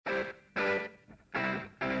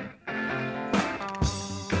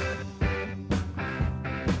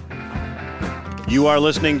You are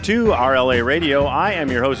listening to RLA Radio. I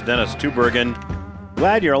am your host, Dennis Tubbergen.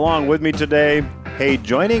 Glad you're along with me today. Hey,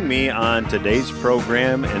 joining me on today's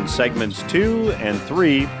program in segments 2 and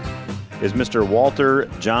 3 is Mr. Walter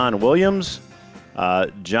John Williams.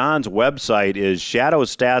 John's website is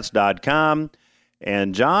shadowstats.com,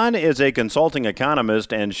 and John is a consulting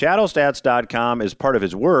economist, and shadowstats.com is part of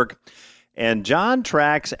his work. And John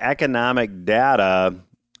tracks economic data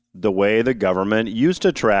the way the government used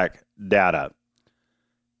to track data,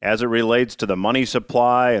 as it relates to the money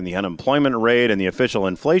supply and the unemployment rate and the official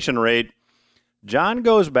inflation rate. John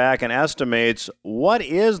goes back and estimates what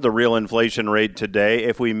is the real inflation rate today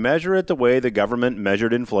if we measure it the way the government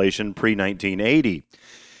measured inflation pre-1980.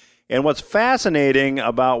 And what's fascinating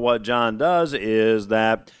about what John does is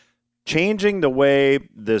that changing the way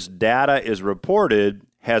this data is reported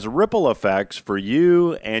has ripple effects for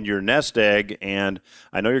you and your nest egg. And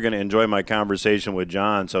I know you're going to enjoy my conversation with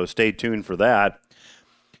John, so stay tuned for that.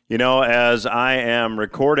 You know, as I am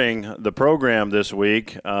recording the program this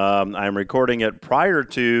week, I'm recording it prior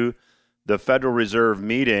to the Federal Reserve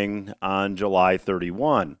meeting on July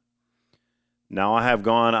 31. Now, I have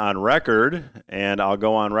gone on record, and I'll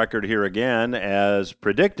go on record here again, as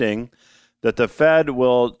predicting that the Fed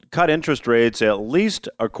will cut interest rates at least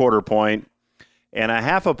a quarter point, and a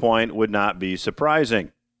half a point would not be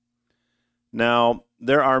surprising. Now,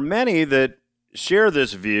 there are many that share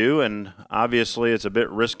this view, and obviously it's a bit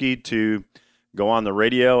risky to go on the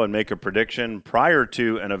radio and make a prediction prior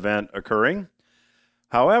to an event occurring.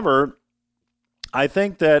 However, I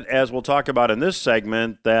think that, as we'll talk about in this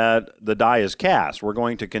segment, that the die is cast. We're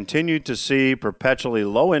going to continue to see perpetually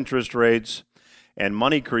low interest rates and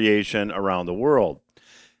money creation around the world.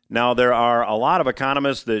 Now, there are a lot of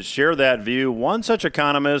economists that share that view. One such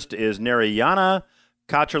economist is Narayana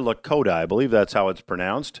Kocherlakota. I believe that's how it's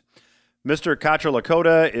pronounced. Mr.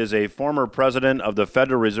 Kocherlakota is a former president of the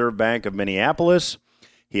Federal Reserve Bank of Minneapolis.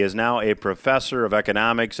 He is now a professor of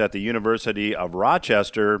economics at the University of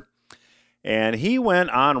Rochester, and he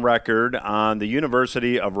went on record on the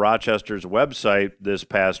University of Rochester's website this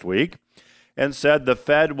past week and said the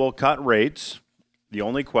Fed will cut rates. The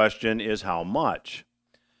only question is how much.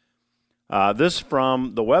 This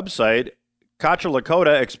from the website.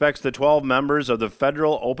 Kocherlakota expects the 12 members of the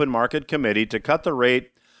Federal Open Market Committee to cut the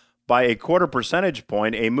rate by a quarter percentage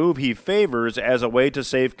point, a move he favors as a way to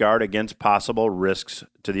safeguard against possible risks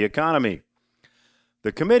to the economy.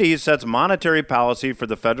 The committee sets monetary policy for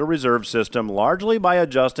the Federal Reserve System largely by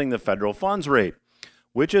adjusting the federal funds rate,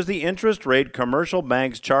 which is the interest rate commercial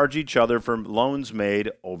banks charge each other for loans made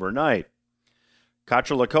overnight.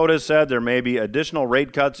 Kocherlakota said there may be additional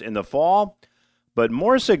rate cuts in the fall, but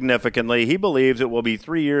more significantly, he believes it will be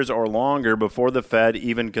 3 years or longer before the Fed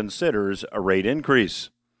even considers a rate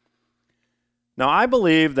increase. Now, I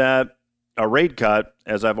believe that a rate cut,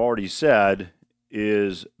 as I've already said,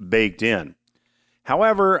 is baked in.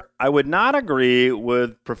 However, I would not agree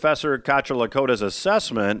with Professor Kocherlakota's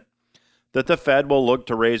assessment that the Fed will look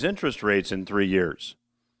to raise interest rates in 3 years.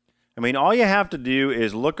 I mean, all you have to do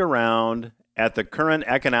is look around at the current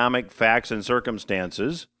economic facts and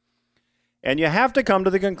circumstances, and you have to come to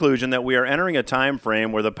the conclusion that we are entering a time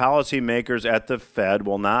frame where the policymakers at the Fed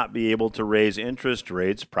will not be able to raise interest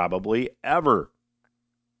rates probably ever.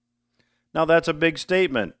 Now, that's a big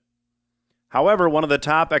statement. However, one of the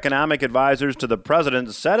top economic advisors to the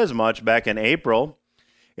president said as much back in April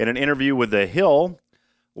in an interview with The Hill.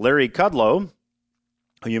 Larry Kudlow,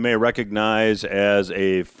 who you may recognize as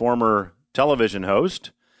a former television host,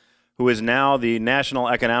 who is now the National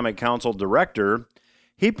Economic Council director,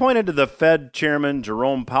 he pointed to the Fed Chairman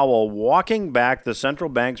Jerome Powell walking back the central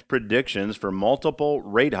bank's predictions for multiple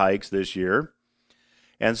rate hikes this year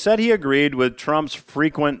and said he agreed with Trump's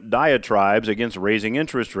frequent diatribes against raising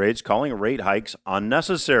interest rates, calling rate hikes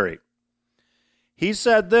unnecessary. He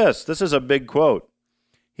said this is a big quote.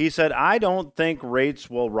 He said, "I don't think rates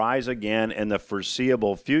will rise again in the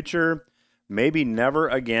foreseeable future, maybe never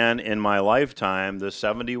again in my lifetime," the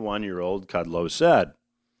 71-year-old Kudlow said.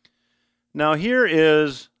 Now, here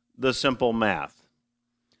is the simple math.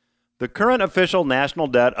 The current official national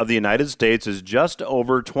debt of the United States is just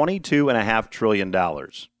over $22.5 trillion.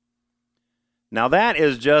 Now, that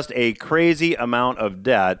is just a crazy amount of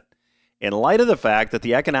debt in light of the fact that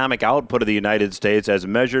the economic output of the United States, as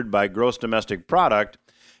measured by gross domestic product,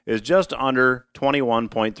 is just under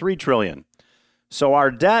 $21.3 trillion. So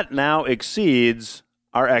our debt now exceeds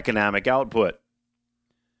our economic output.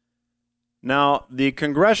 Now, the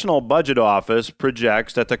Congressional Budget Office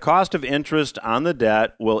projects that the cost of interest on the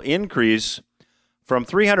debt will increase from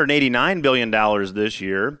 $389 billion this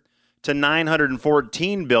year to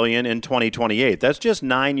 $914 billion in 2028. That's just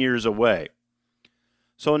 9 years away.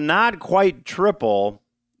 So not quite triple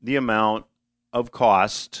the amount of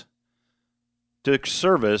cost to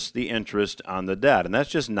service the interest on the debt. And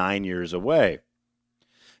that's just 9 years away.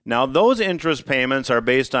 Now, those interest payments are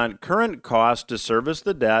based on current cost to service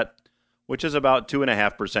the debt, which is about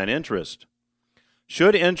 2.5% interest.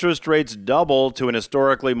 Should interest rates double to an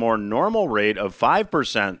historically more normal rate of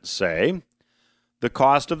 5%, say, the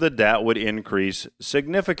cost of the debt would increase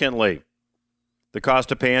significantly. The cost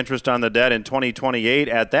to pay interest on the debt in 2028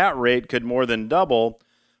 at that rate could more than double,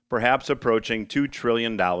 perhaps approaching $2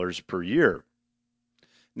 trillion per year.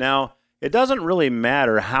 Now, it doesn't really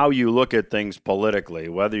matter how you look at things politically,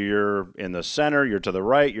 whether you're in the center, you're to the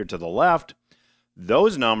right, you're to the left.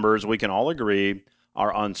 Those numbers, we can all agree,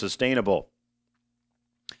 are unsustainable.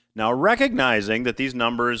 Now, recognizing that these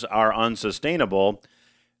numbers are unsustainable,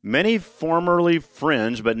 many formerly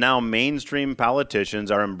fringe but now mainstream politicians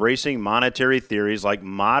are embracing monetary theories like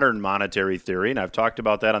modern monetary theory, and I've talked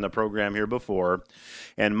about that on the program here before.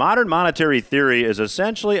 And modern monetary theory is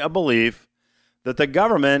essentially a belief that the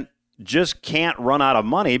government just can't run out of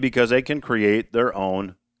money because they can create their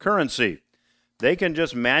own currency. They can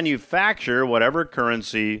just manufacture whatever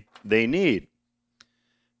currency they need.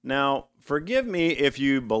 Now, forgive me if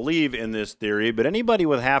you believe in this theory, but anybody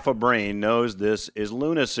with half a brain knows this is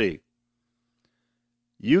lunacy.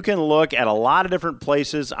 You can look at a lot of different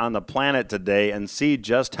places on the planet today and see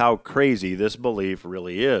just how crazy this belief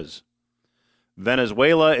really is.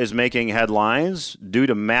 Venezuela is making headlines due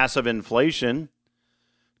to massive inflation,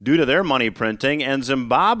 due to their money printing, and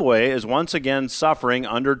Zimbabwe is once again suffering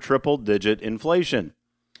under triple-digit inflation.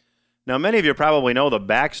 Now, many of you probably know the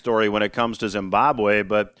backstory when it comes to Zimbabwe,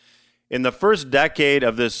 but in the first decade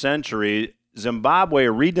of this century, Zimbabwe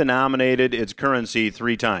redenominated its currency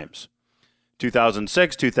 3 times: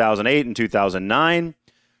 2006, 2008, and 2009.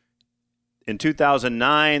 In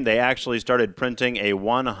 2009, they actually started printing a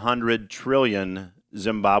 100 trillion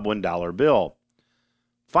Zimbabwean dollar bill.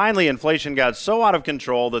 Finally, inflation got so out of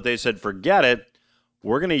control that they said, forget it,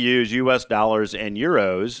 we're going to use U.S. dollars and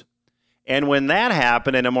euros. And when that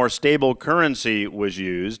happened and a more stable currency was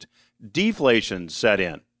used, deflation set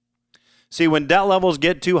in. See, when debt levels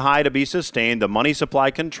get too high to be sustained, the money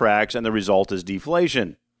supply contracts and the result is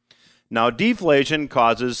deflation. Now, deflation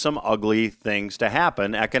causes some ugly things to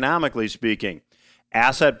happen, economically speaking.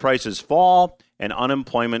 Asset prices fall and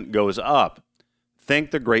unemployment goes up.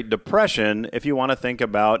 Think the Great Depression if you want to think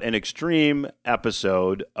about an extreme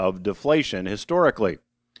episode of deflation historically.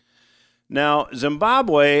 Now,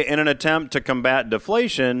 Zimbabwe, in an attempt to combat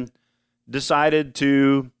deflation, decided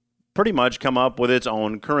to pretty much come up with its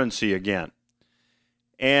own currency again.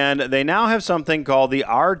 And they now have something called the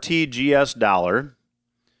RTGS dollar,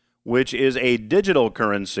 which is a digital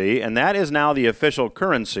currency, and that is now the official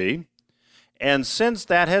currency. And since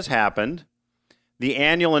that has happened, the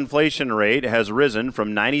annual inflation rate has risen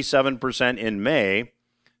from 97% in May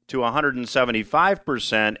to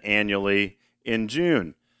 175% annually in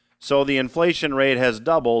June. So the inflation rate has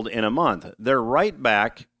doubled in a month. They're right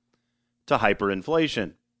back to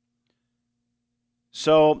hyperinflation.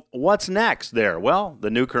 So what's next there? Well,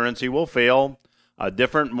 the new currency will fail. A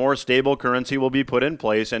different, more stable currency will be put in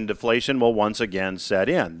place, and deflation will once again set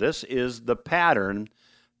in. This is the pattern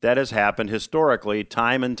that has happened historically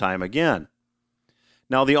time and time again.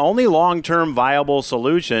 Now, the only long-term viable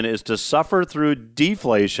solution is to suffer through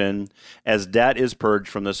deflation as debt is purged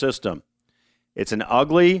from the system. It's an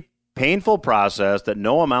ugly, painful process that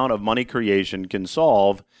no amount of money creation can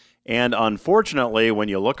solve. And unfortunately, when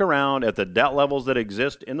you look around at the debt levels that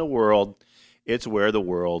exist in the world, it's where the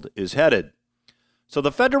world is headed. So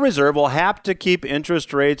the Federal Reserve will have to keep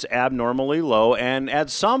interest rates abnormally low, and at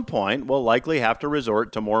some point will likely have to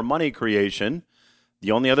resort to more money creation.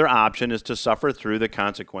 The only other option is to suffer through the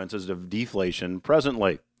consequences of deflation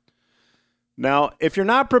presently. Now, if you're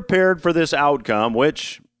not prepared for this outcome,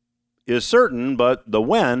 which is certain, but the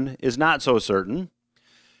when is not so certain,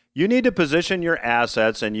 you need to position your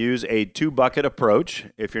assets and use a 2-bucket approach.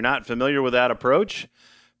 If you're not familiar with that approach,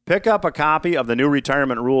 pick up a copy of the new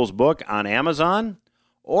Retirement Rules book on Amazon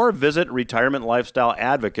or visit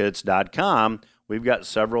retirementlifestyleadvocates.com. We've got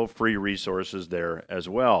several free resources there as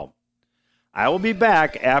well. I will be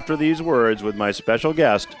back after these words with my special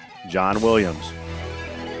guest, John Williams.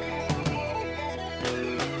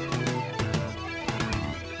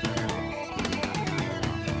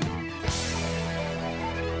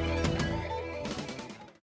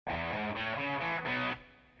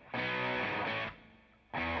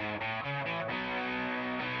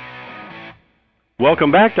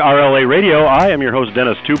 Welcome back to RLA Radio. I am your host,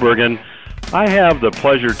 Dennis Tubbergen. I have the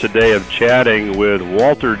pleasure today of chatting with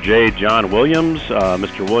Walter J. John Williams.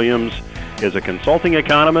 Mr. Williams is a consulting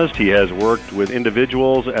economist. He has worked with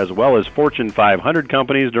individuals as well as Fortune 500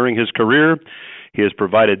 companies during his career. He has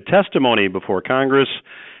provided testimony before Congress,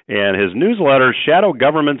 and his newsletter,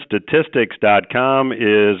 ShadowGovernmentStatistics.com,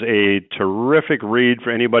 is a terrific read for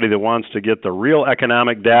anybody that wants to get the real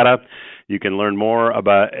economic data. You can learn more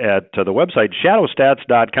about at the website,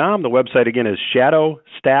 ShadowStats.com. The website, again, is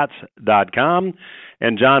ShadowStats.com.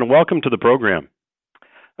 And, John, welcome to the program.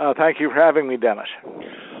 Thank you for having me, Dennis.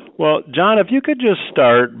 Well, John, if you could just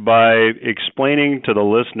start by explaining to the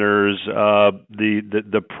listeners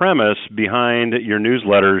the premise behind your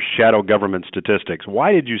newsletter, Shadow Government Statistics.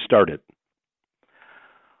 Why did you start it?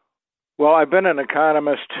 Well, I've been an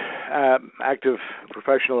economist, active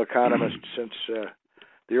professional economist since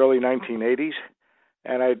the early 1980s,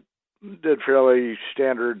 and I did fairly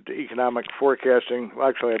standard economic forecasting. Well,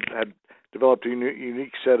 actually, I had developed a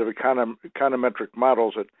unique set of econometric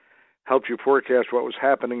models that helped you forecast what was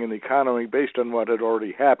happening in the economy based on what had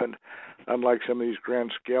already happened, unlike some of these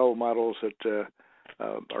grand scale models that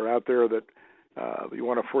are out there that you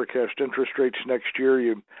want to forecast interest rates next year.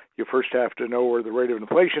 You first have to know where the rate of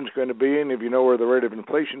inflation is going to be, and if you know where the rate of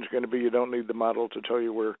inflation is going to be, you don't need the model to tell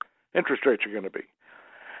you where interest rates are going to be.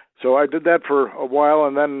 So I did that for a while,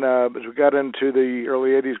 and then as we got into the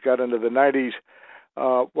early 80s, got into the 90s,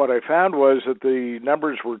 what I found was that the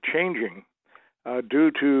numbers were changing due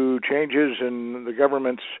to changes in the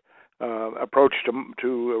government's approach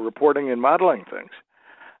to reporting and modeling things.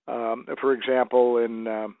 For example, in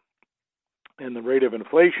the rate of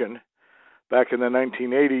inflation, back in the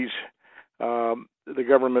 1980s, the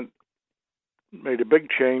government made a big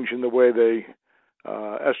change in the way they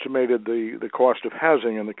estimated the cost of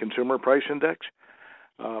housing in the Consumer Price Index.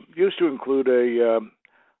 Used to include a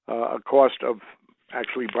cost of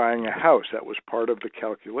actually buying a house. That was part of the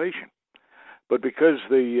calculation. But because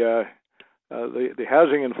the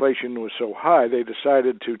housing inflation was so high, they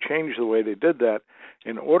decided to change the way they did that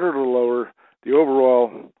in order to lower the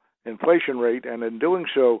overall inflation rate, and in doing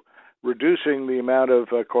so, reducing the amount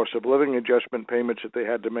of cost of living adjustment payments that they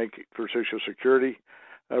had to make for Social Security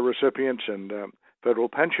recipients and federal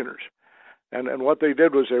pensioners. And what they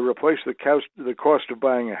did was they replaced the cost of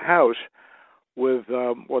buying a house with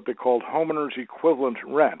what they called homeowner's equivalent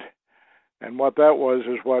rent. And what that was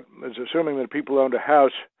is assuming that people who owned a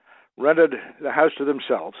house rented the house to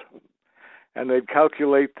themselves, and they'd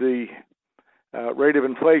calculate the rate of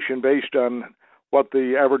inflation based on what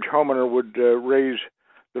the average homeowner would raise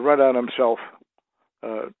the rent on himself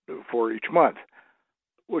for each month,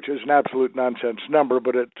 which is an absolute nonsense number,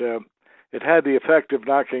 but it had the effect of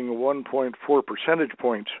knocking 1.4 percentage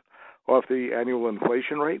points off the annual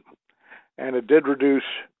inflation rate, and it did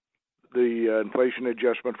reduce the inflation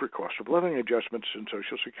adjustment for cost of living adjustments in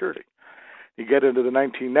Social Security. You get into the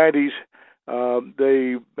 1990s,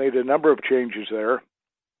 they made a number of changes there.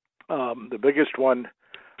 The biggest one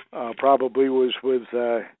probably was with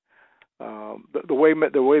the way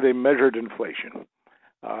they measured inflation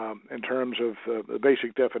in terms of the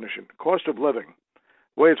basic definition. Cost of living,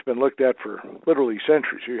 the way it's been looked at for literally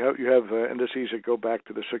centuries. You have indices that go back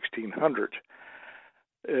to the 1600s.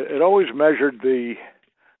 It always measured the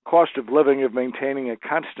cost of living of maintaining a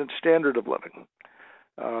constant standard of living.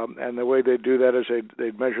 And the way they do that is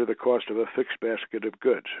they'd measure the cost of a fixed basket of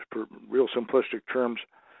goods. For real simplistic terms,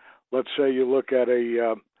 let's say you look at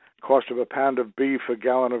a cost of a pound of beef, a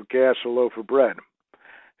gallon of gas, a loaf of bread,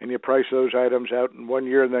 and you price those items out in 1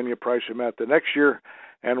 year, and then you price them out the next year,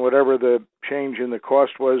 and whatever the change in the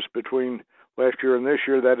cost was between last year and this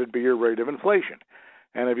year, that'd be your rate of inflation.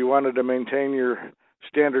 And if you wanted to maintain your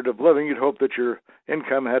standard of living, you'd hope that your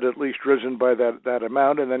income had at least risen by that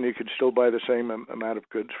amount, and then you could still buy the same amount of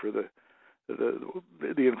goods for the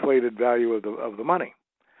inflated value of the money.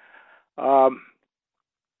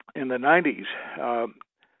 In the 90s,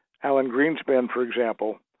 Alan Greenspan, for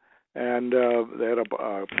example, and they had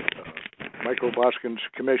Michael Boskin's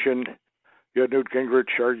commission. You had Newt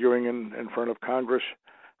Gingrich arguing in front of Congress.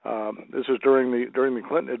 This was during the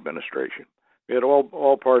Clinton administration. We had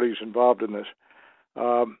all parties involved in this.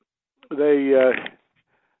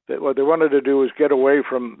 What they wanted to do was get away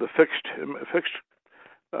from the fixed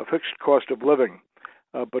cost of living,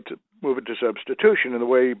 but to move it to substitution. And the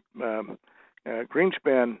way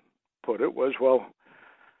Greenspan put it was,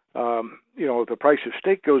 if the price of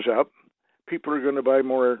steak goes up, people are going to buy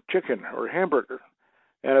more chicken or hamburger,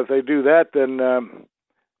 and if they do that, then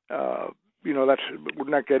we're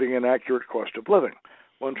not getting an accurate cost of living.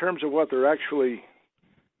 Well, in terms of what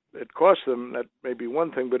it costs them, that may be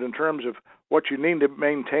one thing, but in terms of what you need to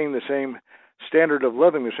maintain the same standard of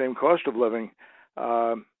living, the same cost of living,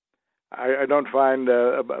 I don't find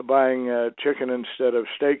buying chicken instead of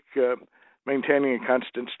steak maintaining a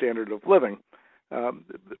constant standard of living.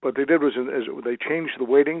 What they did was they changed the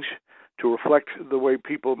weightings to reflect the way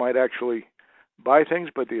people might actually buy things,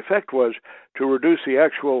 but the effect was to reduce the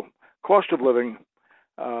actual cost of living,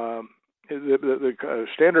 the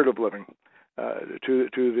standard of living, to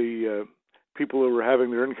the people who were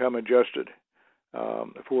having their income adjusted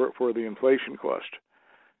for the inflation cost.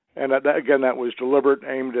 And that was deliberate,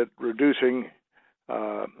 aimed at reducing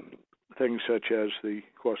things such as the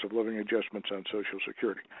cost of living adjustments on Social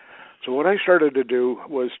Security. So what I started to do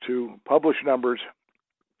was to publish numbers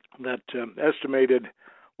that estimated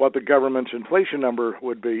what the government's inflation number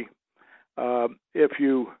would be if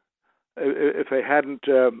they hadn't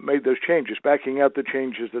made those changes, backing out the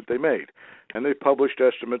changes that they made. And they published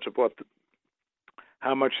estimates of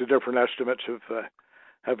how much the different estimates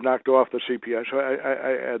have knocked off the CPI. So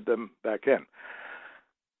I add them back in.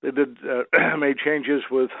 They did made changes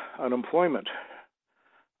with unemployment,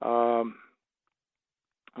 and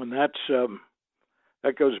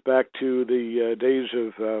that goes back to the days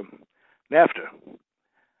of NAFTA.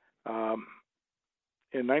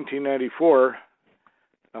 In 1994,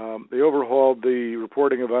 they overhauled the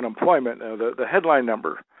reporting of unemployment. The headline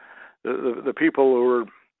number, the people who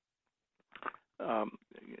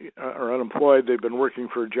are unemployed, they've been looking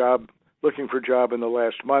for a job in the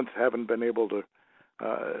last month, haven't been able to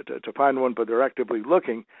find one, but they're actively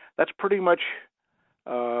looking. That's pretty much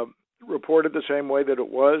reported the same way that it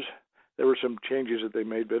was. There were some changes that they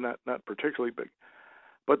made, but not particularly big.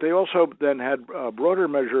 But they also then had a broader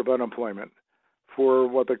measure of unemployment for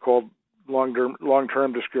what they called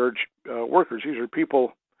long-term discouraged workers. These are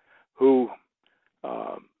people who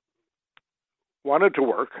wanted to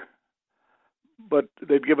work, but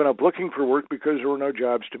they'd given up looking for work because there were no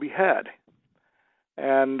jobs to be had.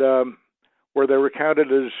 And where they were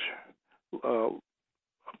counted as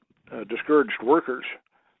discouraged workers,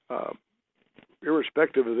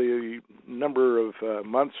 irrespective of the number of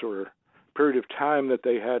months or period of time that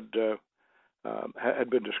they had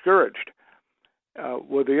been discouraged.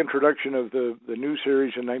 With the introduction of the new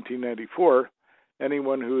series in 1994,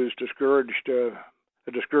 anyone who is discouraged, a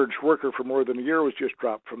discouraged worker for more than a year, was just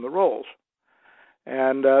dropped from the rolls,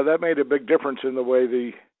 and that made a big difference in the way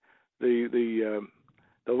the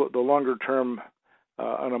longer term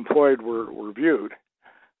unemployed were viewed.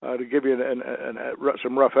 To give you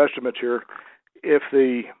some rough estimates here, if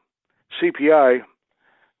the CPI,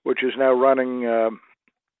 which is now running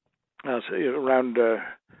around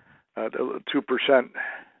 2%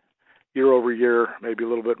 year over year, maybe a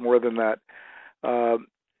little bit more than that,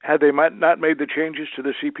 had they not made the changes to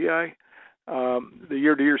the CPI, the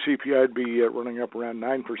year-to-year CPI would be running up around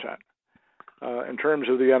 9%. In terms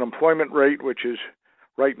of the unemployment rate, which is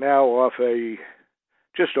right now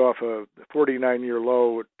just off a 49-year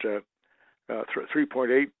low at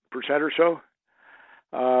 3.8% or so,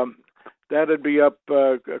 that'd be up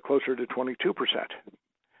closer to 22%.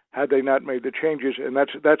 Had they not made the changes, and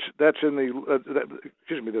that's in the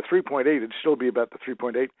the 3.8, it'd still be about the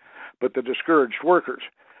 3.8, but the discouraged workers,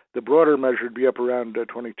 the broader measure would be up around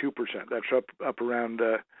 22%. That's up around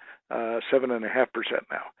 7.5%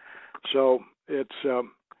 now. So it's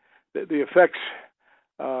the effects.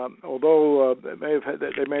 Although they may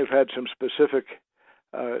have had some specific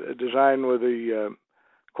design with the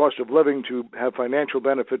cost of living to have financial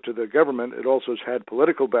benefit to the government, it also has had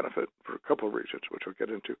political benefit for a couple of reasons, which we'll get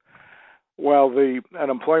into. While the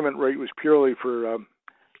unemployment rate was purely for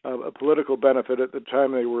a political benefit at the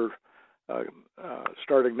time they were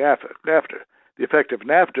starting NAFTA. The effect of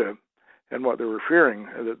NAFTA, and what they were fearing,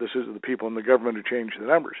 that this is the people in the government who changed the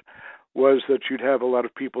numbers, was that you'd have a lot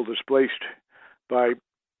of people displaced by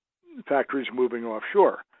factories moving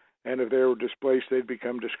offshore. And if they were displaced, they'd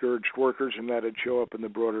become discouraged workers, and that'd show up in the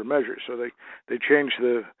broader measure. So they changed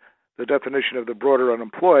the definition of the broader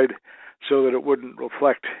unemployed so that it wouldn't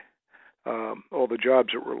reflect all the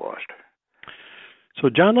jobs that were lost. So,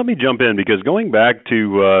 John, let me jump in, because going back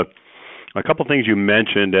to a couple things you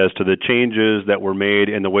mentioned as to the changes that were made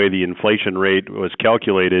in the way the inflation rate was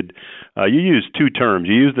calculated, you used two terms.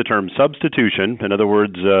 You used the term substitution, in other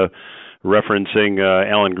words, referencing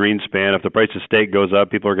Alan Greenspan, if the price of steak goes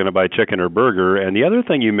up, people are going to buy chicken or burger. And the other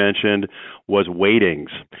thing you mentioned was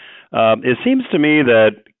weightings. It seems to me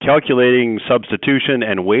that calculating substitution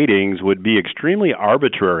and weightings would be extremely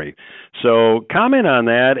arbitrary. So comment on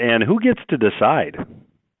that, and who gets to decide?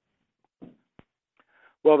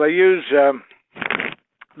 Well, they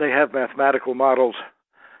have mathematical models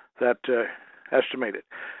that estimate it.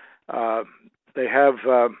 They have,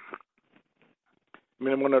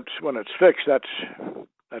 when it's fixed,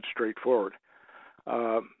 that's straightforward.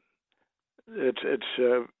 It's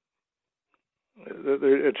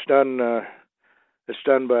It's done. It's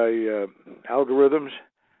done by algorithms,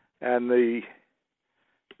 and they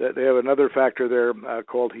have another factor there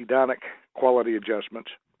called hedonic quality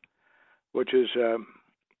adjustments, which is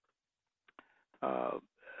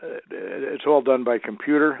it's all done by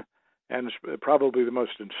computer, and it's probably the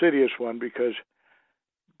most insidious one because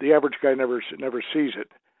the average guy never sees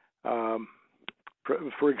it.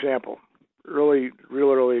 For example,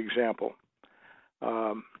 real early example,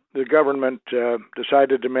 the government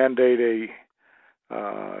decided to mandate a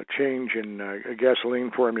change in a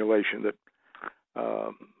gasoline formulation that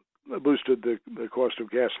boosted the cost of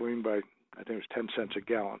gasoline by, I think it was 10 cents a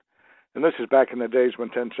gallon. And this is back in the days when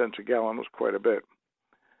 10 cents a gallon was quite a bit.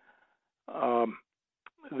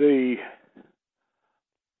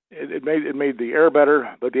 It made the air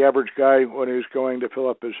better, but the average guy, when he was going to fill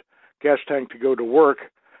up his gas tank to go to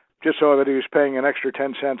work, just saw that he was paying an extra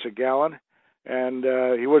 10 cents a gallon, and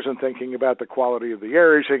he wasn't thinking about the quality of the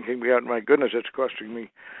air. He's thinking, my goodness, it's costing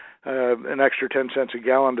me an extra 10 cents a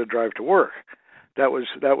gallon to drive to work. That was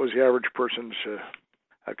the average person's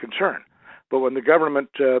concern. But when the government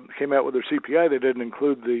came out with their CPI, they didn't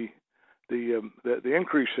include the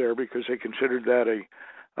increase there because they considered that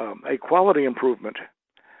a quality improvement,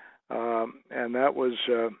 and that was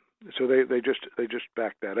so they just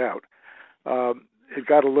backed that out. It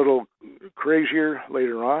got a little crazier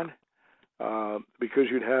later on because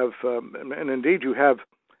you'd have and indeed you have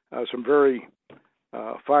some very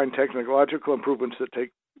fine technological improvements that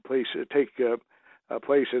take place in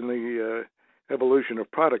the evolution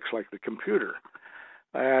of products like the computer.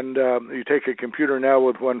 And you take a computer now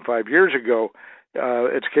with one 5 years ago,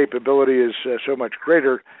 its capability is so much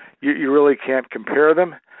greater, you really can't compare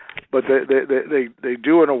them. But they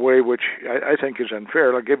do in a way which I think is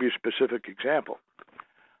unfair. I'll give you a specific example.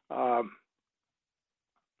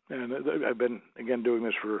 And I've been, again, doing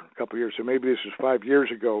this for a couple of years, so maybe this is 5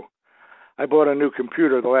 years ago. I bought a new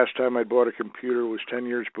computer. The last time I bought a computer was 10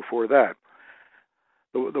 years before that.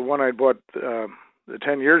 The one I bought the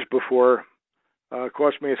 10 years before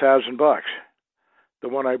cost me $1,000. The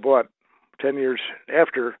one I bought 10 years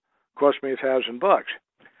after cost me $1,000.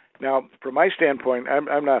 Now, from my standpoint,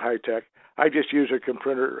 I'm not high tech. I just use a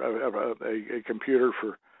computer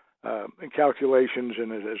for calculations,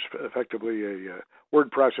 and it is effectively a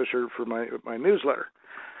word processor for my newsletter.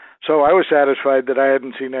 So I was satisfied that I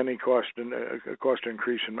hadn't seen any cost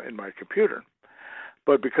increase in my computer.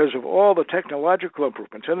 But because of all the technological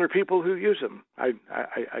improvements, and there are people who use them, I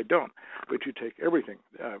don't. But you take everything,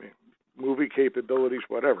 movie capabilities,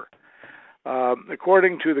 whatever.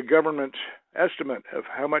 According to the government estimate of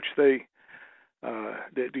how much they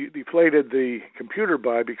deflated the computer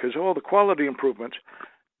by, because of all the quality improvements,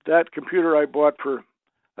 that computer I bought for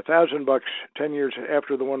 $1,000 10 years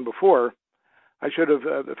after the one before, I should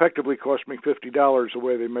have effectively cost me $50 the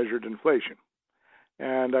way they measured inflation.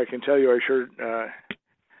 And I can tell you, I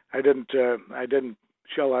didn't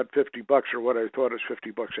shell out $50 or what I thought was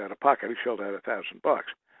 $50 out of pocket. I shelled out $1,000.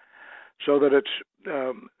 So that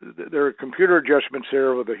there are computer adjustments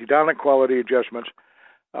there with the hedonic quality adjustments,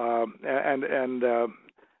 and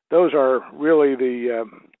those are really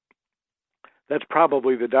that's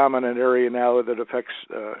probably the dominant area now that affects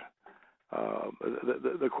the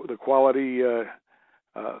quality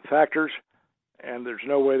factors, and there's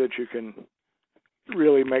no way that you can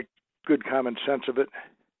really make good common sense of it.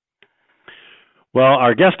 Well,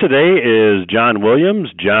 our guest today is John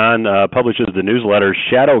Williams. John publishes the newsletter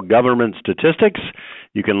Shadow Government Statistics.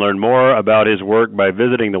 You can learn more about his work by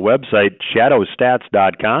visiting the website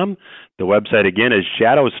shadowstats.com. The website again is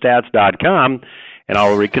shadowstats.com. And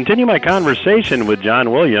I'll continue my conversation with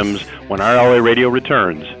John Williams when RLA Radio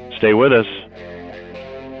returns. Stay with us.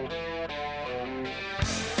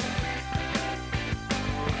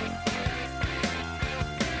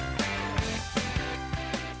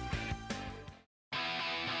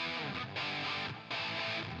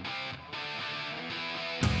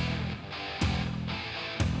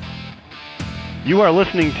 You are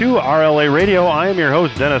listening to RLA Radio. I am your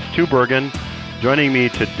host, Dennis Tubbergen. Joining me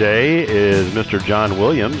today is Mr. John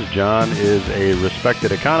Williams. John is a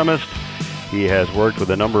respected economist. He has worked with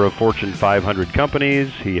a number of Fortune 500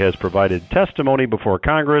 companies. He has provided testimony before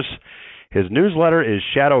Congress. His newsletter is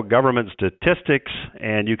Shadow Government Statistics,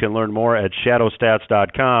 and you can learn more at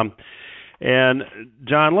shadowstats.com. And,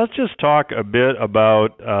 John, let's just talk a bit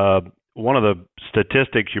about one of the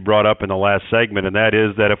statistics you brought up in the last segment, and that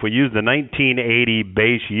is that if we use the 1980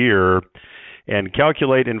 base year and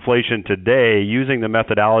calculate inflation today using the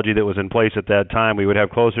methodology that was in place at that time, we would have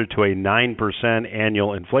closer to a 9%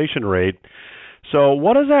 annual inflation rate. So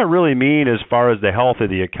what does that really mean as far as the health of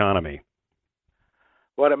the economy?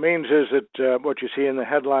 What it means is that what you see in the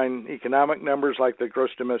headline economic numbers, like the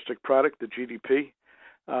gross domestic product, the GDP,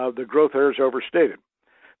 the growth there is overstated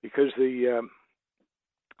because the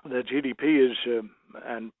GDP is,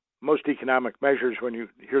 and most economic measures, when you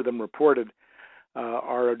hear them reported,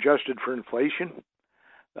 are adjusted for inflation.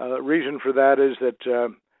 The reason for that is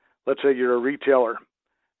that, let's say you're a retailer,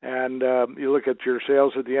 and you look at your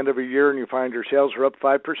sales at the end of a year and you find your sales are up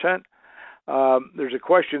 5%. There's a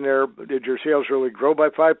question there, did your sales really grow by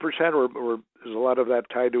 5%, or is a lot of that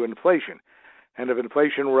tied to inflation? And if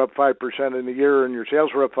inflation were up 5% in a year and your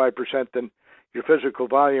sales were up 5%, then your physical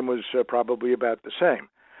volume was probably about the same.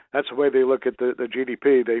 That's the way they look at the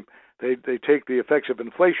GDP. They take the effects of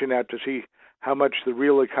inflation out to see how much the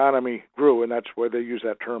real economy grew, and that's why they use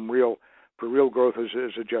that term real, for real growth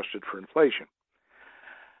is adjusted for inflation.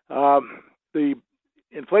 The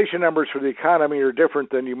inflation numbers for the economy are different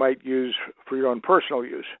than you might use for your own personal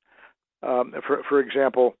use. For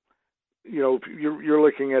example, you're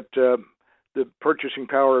looking at the purchasing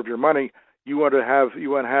power of your money. You want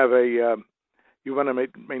to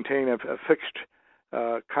maintain a fixed,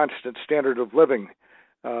 constant standard of living.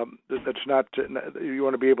 That's not. You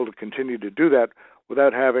want to be able to continue to do that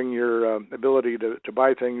without having your ability to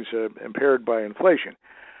buy things impaired by inflation.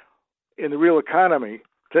 In the real economy,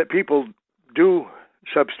 that people do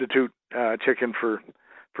substitute chicken for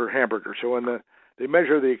hamburger. So when they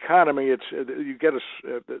measure the economy, you get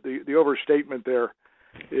the overstatement there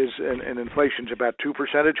is, and inflation's about 2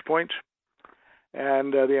 percentage points.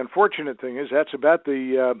 And the unfortunate thing is that's about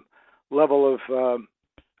the level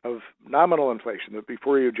of nominal inflation, that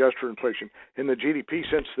before you adjust for inflation, in the GDP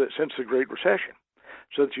since the Great Recession.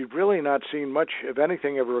 So that you've really not seen much of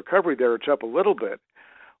anything of a recovery there. It's up a little bit,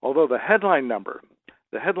 although the headline number,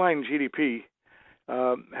 the headline GDP,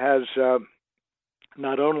 has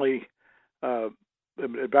not only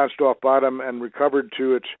it bounced off bottom and recovered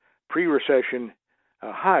to its pre-recession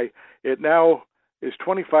high, it now is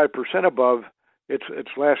 25% above its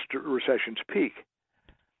last recession's peak.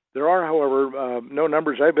 There are, however, no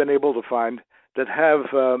numbers I've been able to find that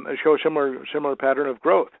have show a similar pattern of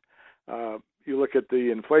growth. You look at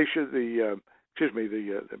the inflation, the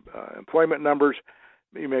employment numbers.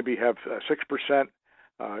 You maybe have 6%.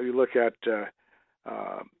 You look at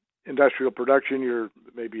industrial production, you're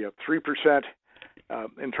maybe up 3%.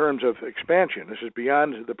 In terms of expansion, this is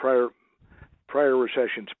beyond the prior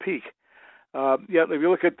recession's peak. Yet, if you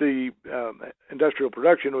look at the industrial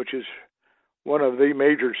production, which is one of the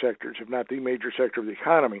major sectors, if not the major sector of the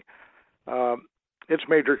economy, its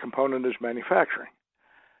major component is manufacturing.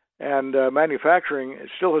 And manufacturing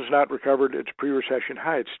still has not recovered its pre-recession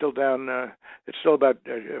high. It's still down. It's still about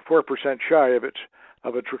 4% shy of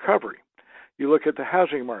its recovery. You look at the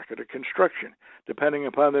housing market, at construction. Depending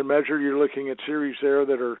upon the measure, you're looking at series there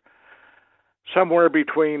that are somewhere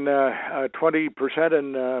between 20%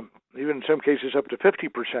 and even in some cases up to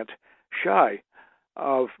 50% shy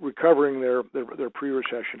of recovering their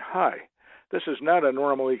pre-recession high. This is not a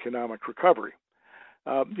normal economic recovery.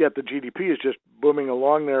 Yet the GDP is just booming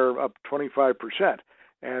along there, up 25%.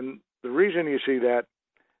 And the reason you see that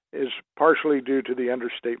is partially due to the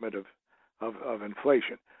understatement of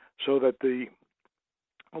inflation. So that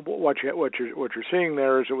what you're seeing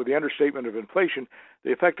there is that with the understatement of inflation,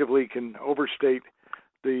 they effectively can overstate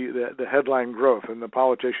the headline growth, and the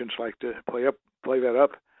politicians like to play that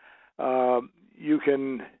up.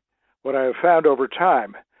 What I have found over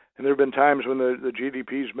time, and there have been times when the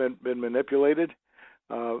GDP's been manipulated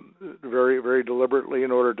very, very deliberately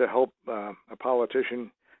in order to help a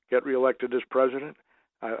politician get reelected as president.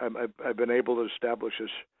 I've been able to establish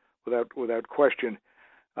this without question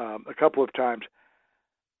a couple of times.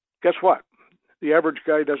 Guess what? The average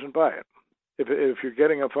guy doesn't buy it. If you're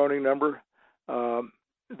getting a phony number, the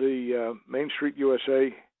Main Street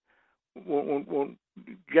USA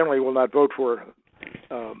generally will not vote for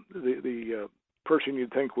the person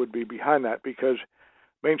you'd think would be behind that, because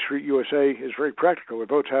Main Street USA is very practical. It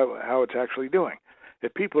votes how it's actually doing.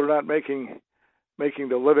 If people are not making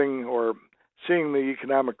the living or seeing the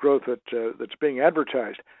economic growth that's being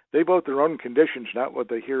advertised, they vote their own conditions, not what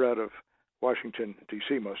they hear out of Washington,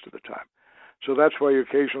 D.C. most of the time. So that's why you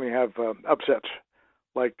occasionally have upsets,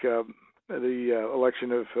 like the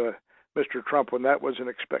election of Mr. Trump, when that wasn't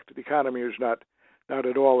expected. The economy is not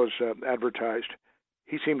at all as advertised.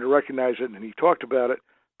 He seemed to recognize it, and he talked about it,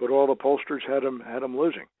 but all the pollsters had him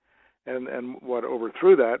losing. And what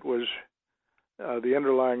overthrew that was the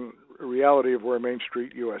underlying reality of where Main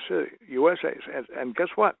Street USA is. And guess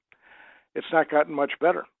what? It's not gotten much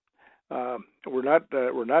better.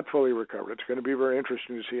 We're not fully recovered. It's going to be very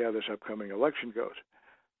interesting to see how this upcoming election goes.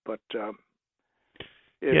 But John,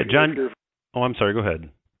 Oh, I'm sorry. Go ahead.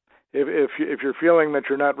 If you're feeling that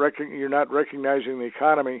you're not recognizing the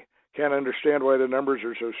economy, can't understand why the numbers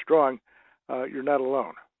are so strong, you're not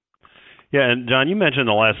alone. Yeah, and John, you mentioned in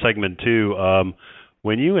the last segment too.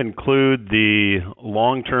 When you include the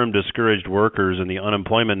long-term discouraged workers in the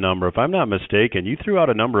unemployment number, if I'm not mistaken, you threw out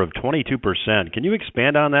a number of 22%. Can you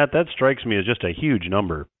expand on that? That strikes me as just a huge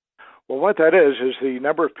number. Well, what that is the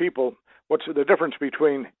number of people. What's the difference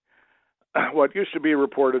between what used to be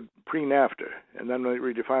reported pre-NAFTA, and then they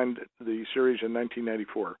redefined the series in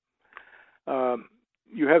 1994.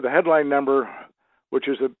 You have the headline number, which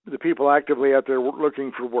is the people actively out there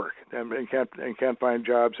looking for work and can't find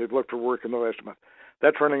jobs. They've looked for work in the last month.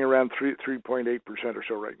 That's running around 3.8% or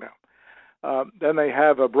so right now. Then they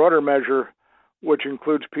have a broader measure, which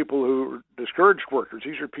includes people who are discouraged workers.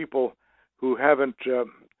 These are people who haven't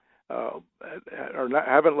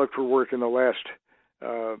looked for work in the last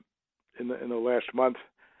in the last month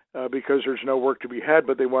because there's no work to be had,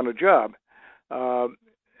 but they want a job,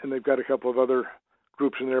 and they've got a couple of other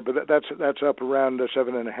groups in there, but that's up around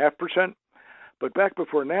 7.5%. But back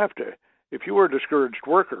before NAFTA, if you were a discouraged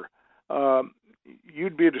worker,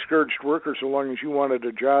 you'd be a discouraged worker so long as you wanted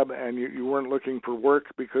a job and you weren't looking for work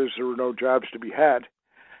because there were no jobs to be had.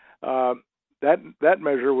 That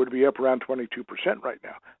measure would be up around 22% right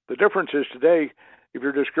now. The difference is today, if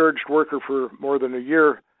you're a discouraged worker for more than a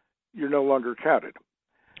year, you're no longer counted.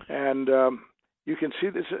 And you can see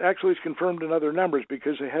this actually is confirmed in other numbers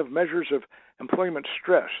because they have measures of employment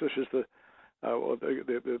stress. This is the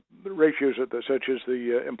ratios such as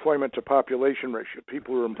the employment to population ratio,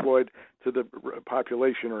 people who are employed to the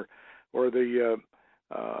population, or the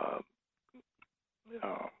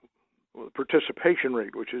participation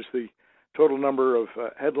rate, which is the total number of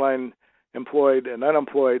headline employed and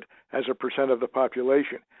unemployed as a percent of the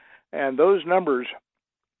population. And those numbers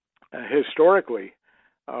historically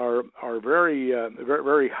are very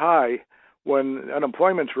very high when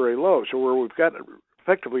unemployment's very low. So where we've got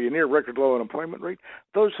effectively a near record low unemployment rate,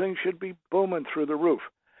 those things should be booming through the roof.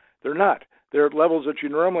 They're not. They're at levels that you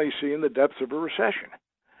normally see in the depths of a recession.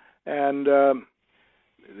 And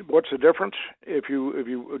what's the difference? If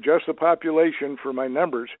you adjust the population for my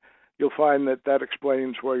numbers, you'll find that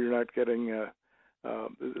explains why you're not getting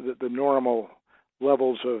the normal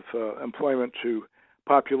levels of employment to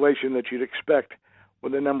population that you'd expect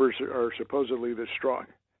when the numbers are supposedly this strong.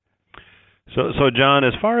 So John,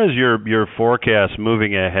 as far as your forecast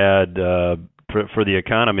moving ahead for the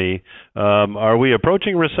economy, are we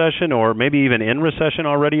approaching recession or maybe even in recession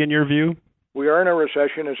already in your view? We are in a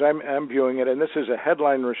recession as I'm viewing it, and this is a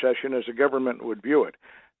headline recession as the government would view it.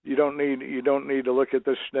 You don't need to look at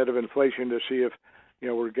this net of inflation to see if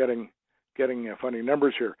we're getting funny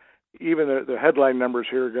numbers here. Even the headline numbers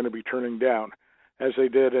here are going to be turning down, as they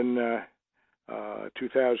did in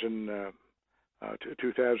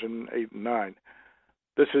 2008 and 9.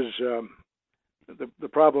 This is the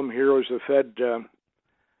problem here is the Fed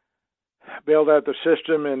bailed out the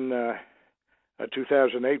system in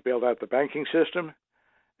 2008, bailed out the banking system,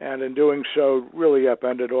 and in doing so really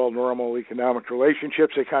upended all normal economic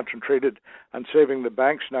relationships. They concentrated on saving the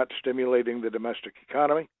banks, not stimulating the domestic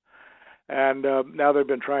economy. And now they've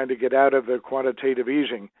been trying to get out of the quantitative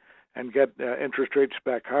easing and get interest rates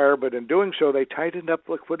back higher, but in doing so, they tightened up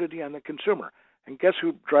liquidity on the consumer. And guess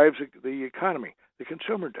who drives the economy? The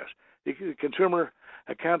consumer does. The consumer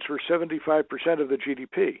accounts for 75% of the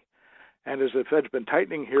GDP. And as the Fed's been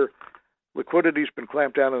tightening here, liquidity's been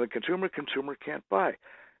clamped down on the consumer. Consumer can't buy.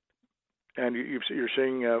 And you're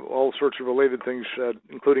seeing all sorts of related things,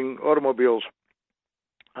 including automobiles,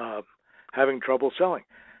 having trouble selling.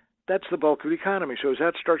 That's the bulk of the economy. So as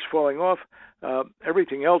that starts falling off,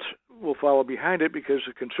 everything else will follow behind it because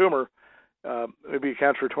the consumer maybe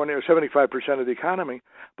accounts for 20 or 75% of the economy,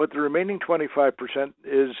 but the remaining 25%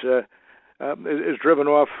 is driven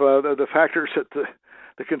off the factors that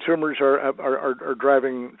the consumers are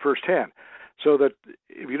driving firsthand. So that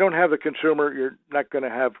if you don't have the consumer, you're not going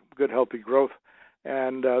to have good, healthy growth,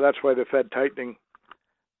 and that's why the Fed tightening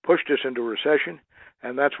pushed us into recession.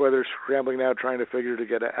 And that's why they're scrambling now, trying to figure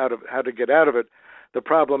how to get out of it. The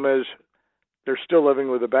problem is they're still living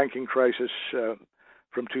with a banking crisis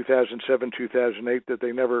from 2007, 2008 that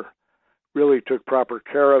they never really took proper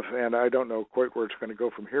care of, and I don't know quite where it's going to go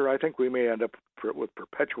from here. I think we may end up with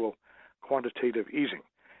perpetual quantitative easing.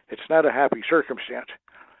 It's not a happy circumstance.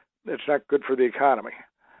 It's not good for the economy.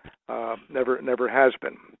 Never has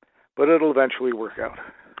been, but it'll eventually work out.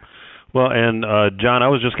 Well, and John, I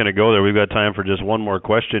was just going to go there. We've got time for just one more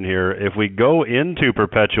question here. If we go into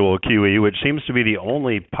perpetual QE, which seems to be the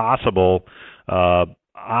only possible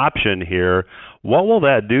option here, what will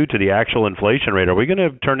that do to the actual inflation rate? Are we going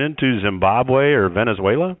to turn into Zimbabwe or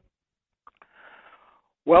Venezuela?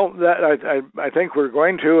 Well, I think we're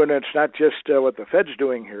going to, and it's not just what the Fed's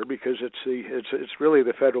doing here, because it's really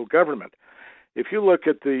the federal government. If you look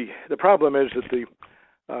at the problem is that the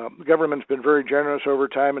government's been very generous over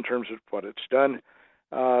time in terms of what it's done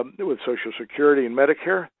with Social Security and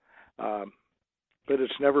Medicare, but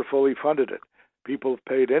it's never fully funded it. People have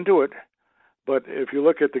paid into it, but if you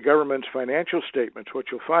look at the government's financial statements, what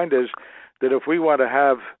you'll find is that if we want to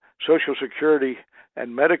have Social Security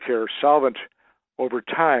and Medicare solvent over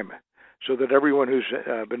time, so that everyone who's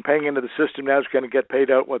been paying into the system now is going to get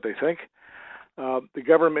paid out what they think, the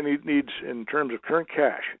government needs, in terms of current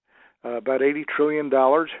cash, about $80 trillion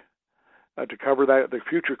to cover that. The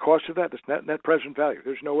future cost of that is net present value.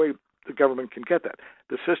 There's no way the government can get that.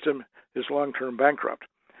 The system is long-term bankrupt.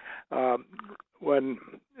 When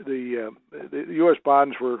the U.S.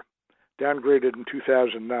 bonds were downgraded in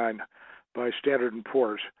 2009 by Standard &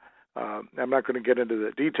 Poor's, I'm not going to get into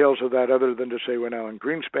the details of that other than to say when Alan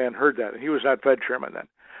Greenspan heard that, and he was not Fed chairman then,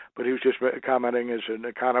 but he was just commenting as an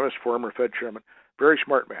economist, former Fed chairman, very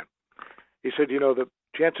smart man. He said, the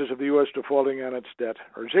chances of the U.S. defaulting on its debt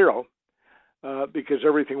are zero because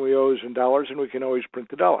everything we owe is in dollars and we can always print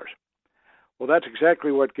the dollars. Well, that's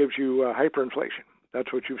exactly what gives you hyperinflation.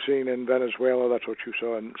 That's what you've seen in Venezuela. That's what you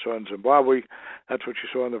saw in Zimbabwe. That's what you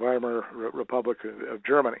saw in the Weimar Republic of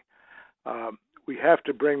Germany. We have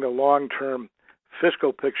to bring the long-term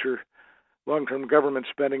fiscal picture, long-term government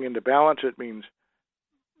spending into balance. It means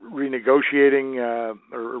renegotiating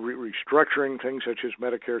or restructuring things such as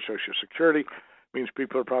Medicare, Social Security. It means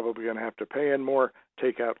people are probably going to have to pay in more,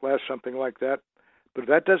 take out less, something like that. But if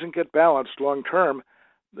that doesn't get balanced long-term,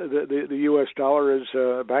 the U.S. dollar is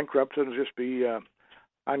bankrupt and it'll just be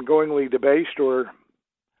ongoingly debased, or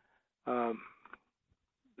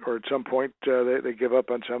at some point they give up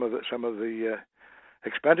on some of the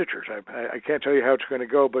expenditures. I can't tell you how it's going to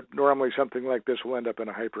go, but normally something like this will end up in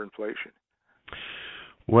a hyperinflation.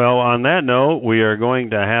 Well, on that note, we are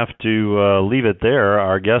going to have to leave it there.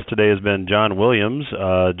 Our guest today has been John Williams.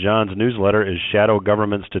 John's newsletter is Shadow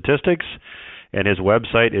Government Statistics, and his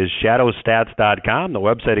website is shadowstats.com. The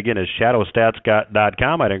website, again, is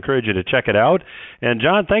shadowstats.com. I'd encourage you to check it out. And,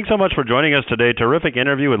 John, thanks so much for joining us today. Terrific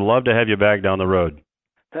interview. Would love to have you back down the road.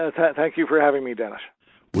 Thank you for having me, Dennis.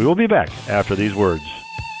 We will be back after these words.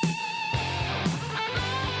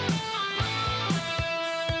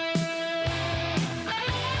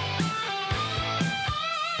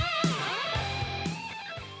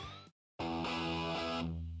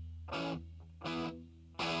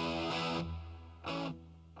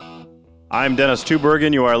 I'm Dennis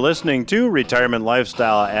Tubbergen. You are listening to Retirement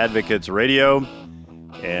Lifestyle Advocates Radio,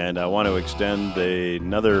 and I want to extend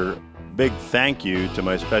another big thank you to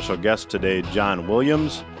my special guest today, John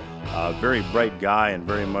Williams. A very bright guy, and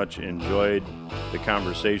very much enjoyed the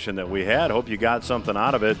conversation that we had. Hope you got something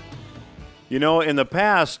out of it. In the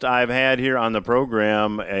past, I've had here on the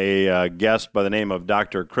program a guest by the name of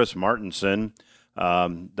Dr. Chris Martenson.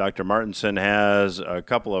 Dr. Martenson has a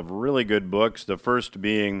couple of really good books, the first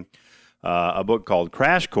being a book called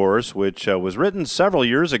Crash Course, which was written several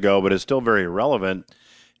years ago, but is still very relevant.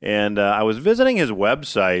 And I was visiting his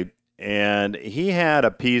website, and he had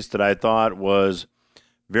a piece that I thought was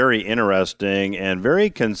very interesting and very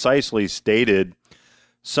concisely stated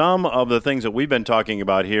some of the things that we've been talking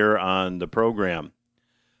about here on the program.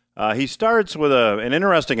 He starts with an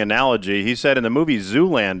interesting analogy. He said in the movie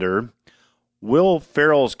Zoolander, Will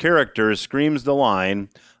Ferrell's character screams the line,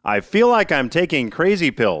 "I feel like I'm taking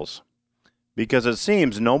crazy pills," because it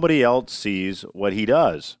seems nobody else sees what he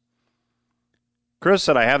does. Chris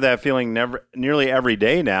said, "I have that feeling nearly every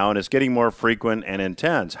day now, and it's getting more frequent and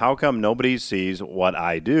intense. How come nobody sees what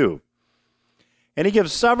I do?" And he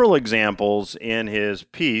gives several examples in his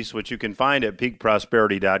piece, which you can find at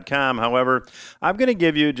peakprosperity.com. However, I'm going to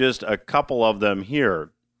give you just a couple of them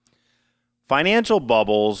here. Financial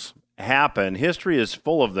bubbles happen. History is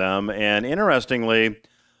full of them, and interestingly,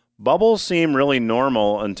 bubbles seem really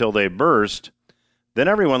normal until they burst. Then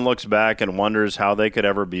everyone looks back and wonders how they could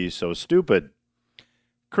ever be so stupid.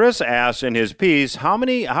 Chris asks in his piece,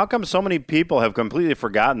 how come so many people have completely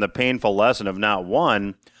forgotten the painful lesson of not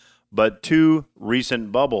one, but two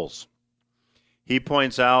recent bubbles? He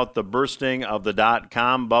points out the bursting of the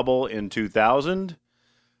dot-com bubble in 2000,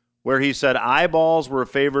 where he said eyeballs were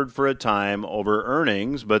favored for a time over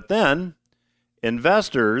earnings, but then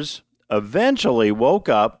investors eventually woke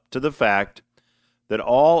up to the fact that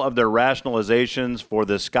all of their rationalizations for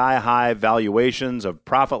the sky-high valuations of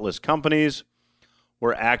profitless companies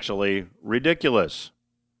were actually ridiculous.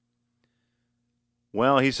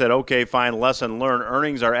 Well, he said, okay, fine, lesson learned.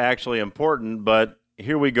 Earnings are actually important, but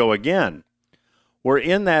here we go again. We're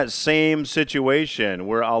in that same situation.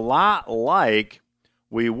 We're a lot like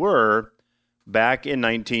we were back in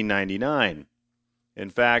 1999. In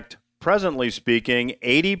fact, presently speaking,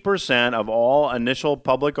 80% of all initial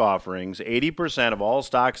public offerings, 80% of all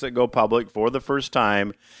stocks that go public for the first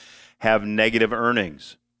time have negative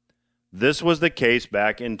earnings. This was the case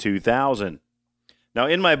back in 2000. Now,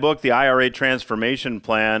 in my book, The IRA Transformation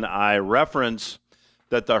Plan, I reference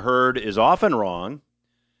that the herd is often wrong,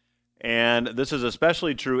 and this is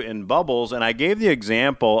especially true in bubbles, and I gave the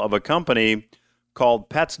example of a company called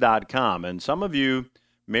Pets.com, and some of you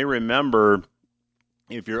may remember,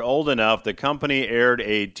 if you're old enough, the company aired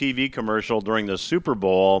a TV commercial during the Super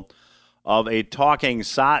Bowl of a talking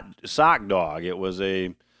sock dog. It was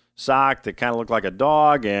a sock that kind of looked like a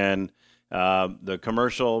dog, and the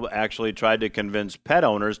commercial actually tried to convince pet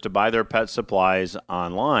owners to buy their pet supplies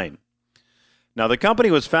online. Now, the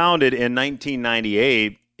company was founded in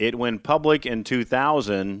 1998. It went public in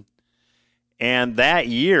 2000, and that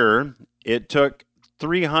year it took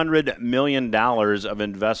 $300 million of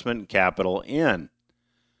investment capital in.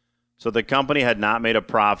 So the company had not made a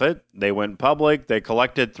profit. They went public. They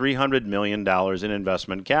collected $300 million in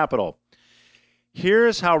investment capital.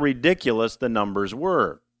 Here's how ridiculous the numbers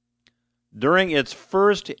were. During its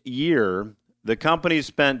first year, the company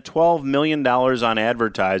spent $12 million on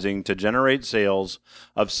advertising to generate sales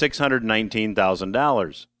of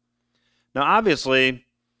 $619,000. Now, obviously,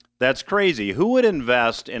 that's crazy. Who would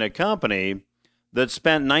invest in a company that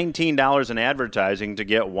spent $19 in advertising to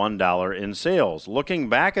get $1 in sales? Looking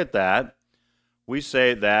back at that, we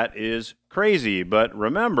say that is crazy. But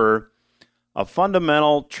remember, a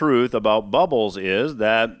fundamental truth about bubbles is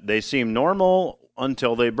that they seem normal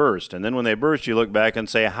until they burst. And then when they burst, you look back and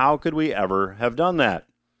say, how could we ever have done that?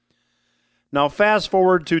 Now, fast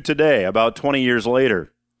forward to today, about 20 years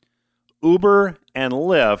later. Uber and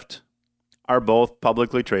Lyft are both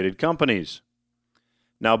publicly traded companies.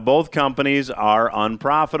 Now, both companies are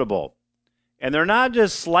unprofitable. And they're not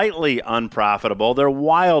just slightly unprofitable, they're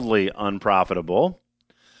wildly unprofitable.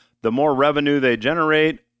 The more revenue they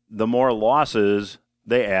generate, the more losses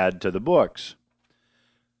they add to the books.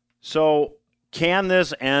 So, can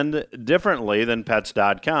this end differently than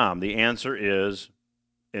Pets.com? The answer is,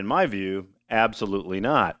 in my view, absolutely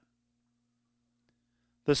not.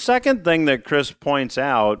 The second thing that Chris points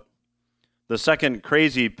out, the second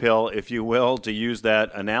crazy pill, if you will, to use that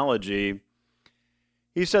analogy,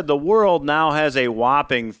 he said the world now has a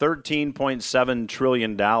whopping $13.7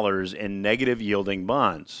 trillion in negative yielding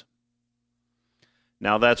bonds.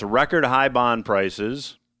 Now, that's record high bond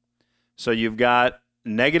prices. So you've got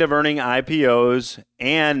negative earning IPOs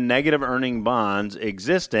and negative earning bonds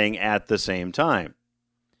existing at the same time.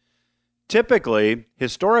 Typically,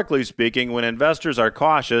 historically speaking, when investors are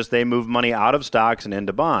cautious, they move money out of stocks and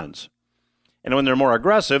into bonds. And when they're more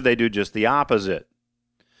aggressive, they do just the opposite.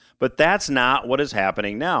 But that's not what is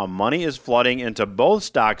happening now. Money is flooding into both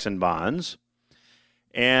stocks and bonds.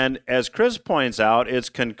 And as Chris points out, it's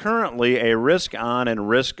concurrently a risk-on and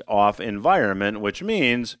risk-off environment, which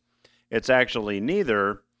means it's actually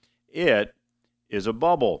neither. It is a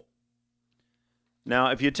bubble.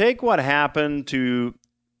 Now, if you take what happened to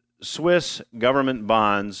Swiss government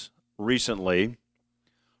bonds recently,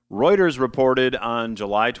 Reuters reported on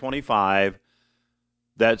July 25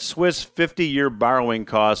 that Swiss 50-year borrowing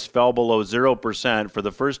costs fell below 0% for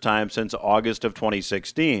the first time since August of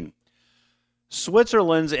 2016.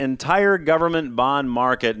 Switzerland's entire government bond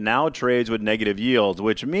market now trades with negative yields,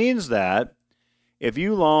 which means that if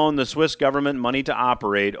you loan the Swiss government money to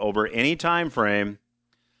operate over any time frame,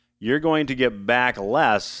 you're going to get back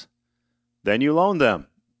less than you loaned them.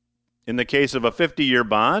 In the case of a 50-year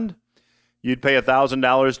bond, you'd pay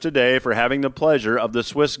 $1,000 today for having the pleasure of the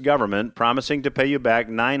Swiss government promising to pay you back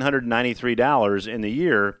 $993 in the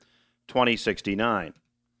year 2069.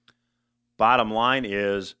 Bottom line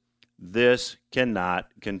is, this cannot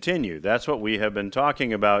continue. That's what we have been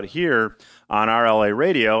talking about here on RLA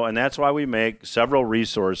Radio, and that's why we make several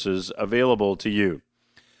resources available to you.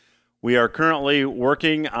 We are currently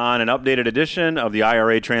working on an updated edition of the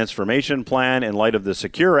IRA Transformation Plan in light of the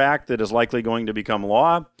Secure Act that is likely going to become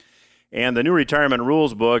law. And the new Retirement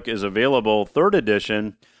Rules book is available, third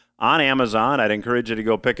edition, on Amazon. I'd encourage you to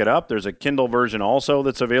go pick it up. There's a Kindle version also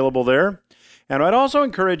that's available there. And I'd also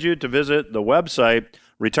encourage you to visit the website,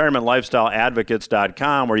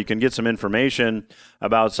 retirementlifestyleadvocates.com, where you can get some information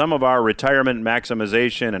about some of our retirement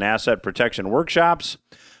maximization and asset protection workshops.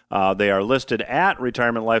 They are listed at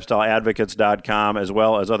retirementlifestyleadvocates.com, as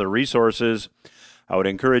well as other resources. I would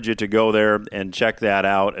encourage you to go there and check that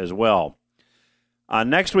out as well. On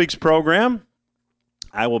next week's program,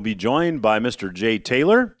 I will be joined by Mr. Jay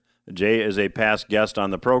Taylor. Jay is a past guest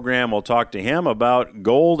on the program. We'll talk to him about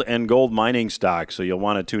gold and gold mining stocks, so you'll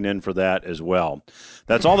want to tune in for that as well.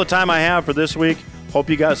 That's all the time I have for this week. Hope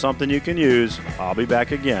you got something you can use. I'll be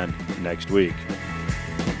back again next week.